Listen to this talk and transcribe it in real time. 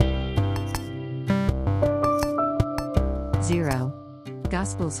0.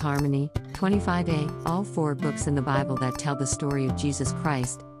 Gospels Harmony, 25a. All 4 books in the Bible that tell the story of Jesus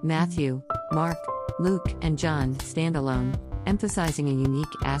Christ, Matthew, Mark, Luke, and John, stand alone, emphasizing a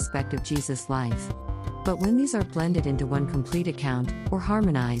unique aspect of Jesus' life. But when these are blended into one complete account, or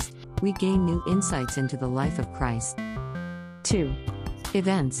harmonized, we gain new insights into the life of Christ. 2.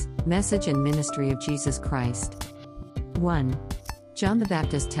 Events, Message and Ministry of Jesus Christ. 1. John the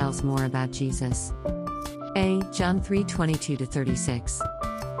Baptist tells more about Jesus. A. John 3:22-36.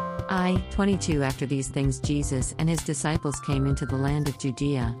 I. 22 After these things Jesus and his disciples came into the land of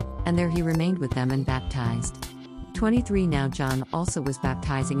Judea, and there he remained with them and baptized. 23 Now John also was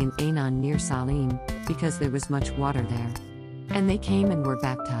baptizing in Aenon near Salim, because there was much water there. And they came and were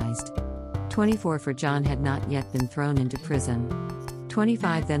baptized. 24 For John had not yet been thrown into prison.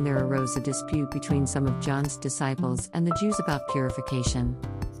 25 Then there arose a dispute between some of John's disciples and the Jews about purification.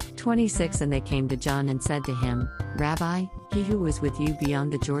 26 And they came to John and said to him, Rabbi, he who was with you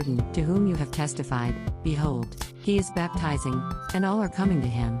beyond the Jordan, to whom you have testified, behold, he is baptizing, and all are coming to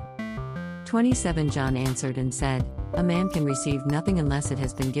him. 27 John answered and said, A man can receive nothing unless it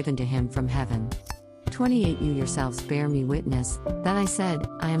has been given to him from heaven. 28 You yourselves bear me witness, that I said,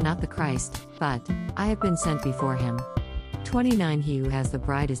 I am not the Christ, but I have been sent before him. 29 He who has the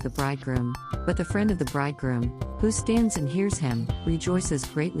bride is the bridegroom, but the friend of the bridegroom, who stands and hears him, rejoices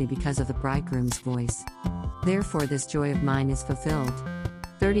greatly because of the bridegroom's voice. Therefore this joy of mine is fulfilled.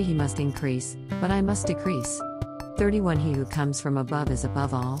 30 He must increase, but I must decrease. 31 He who comes from above is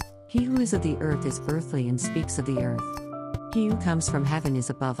above all, he who is of the earth is earthly and speaks of the earth. He who comes from heaven is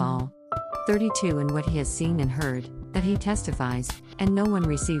above all. 32 And what he has seen and heard, that he testifies, and no one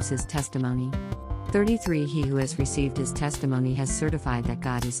receives his testimony. 33 He who has received his testimony has certified that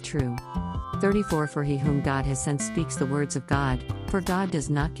God is true. 34 For he whom God has sent speaks the words of God, for God does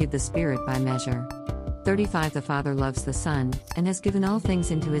not give the Spirit by measure. 35 The Father loves the Son, and has given all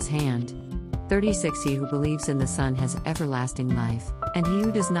things into his hand. 36 He who believes in the Son has everlasting life, and he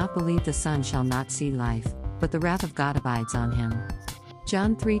who does not believe the Son shall not see life, but the wrath of God abides on him.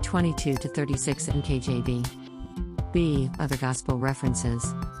 John 3:22-36 NKJV. B. Other Gospel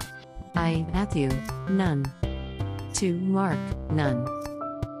references. I. Matthew, none. 2. Mark, none.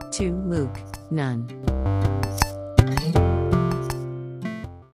 2. Luke, none.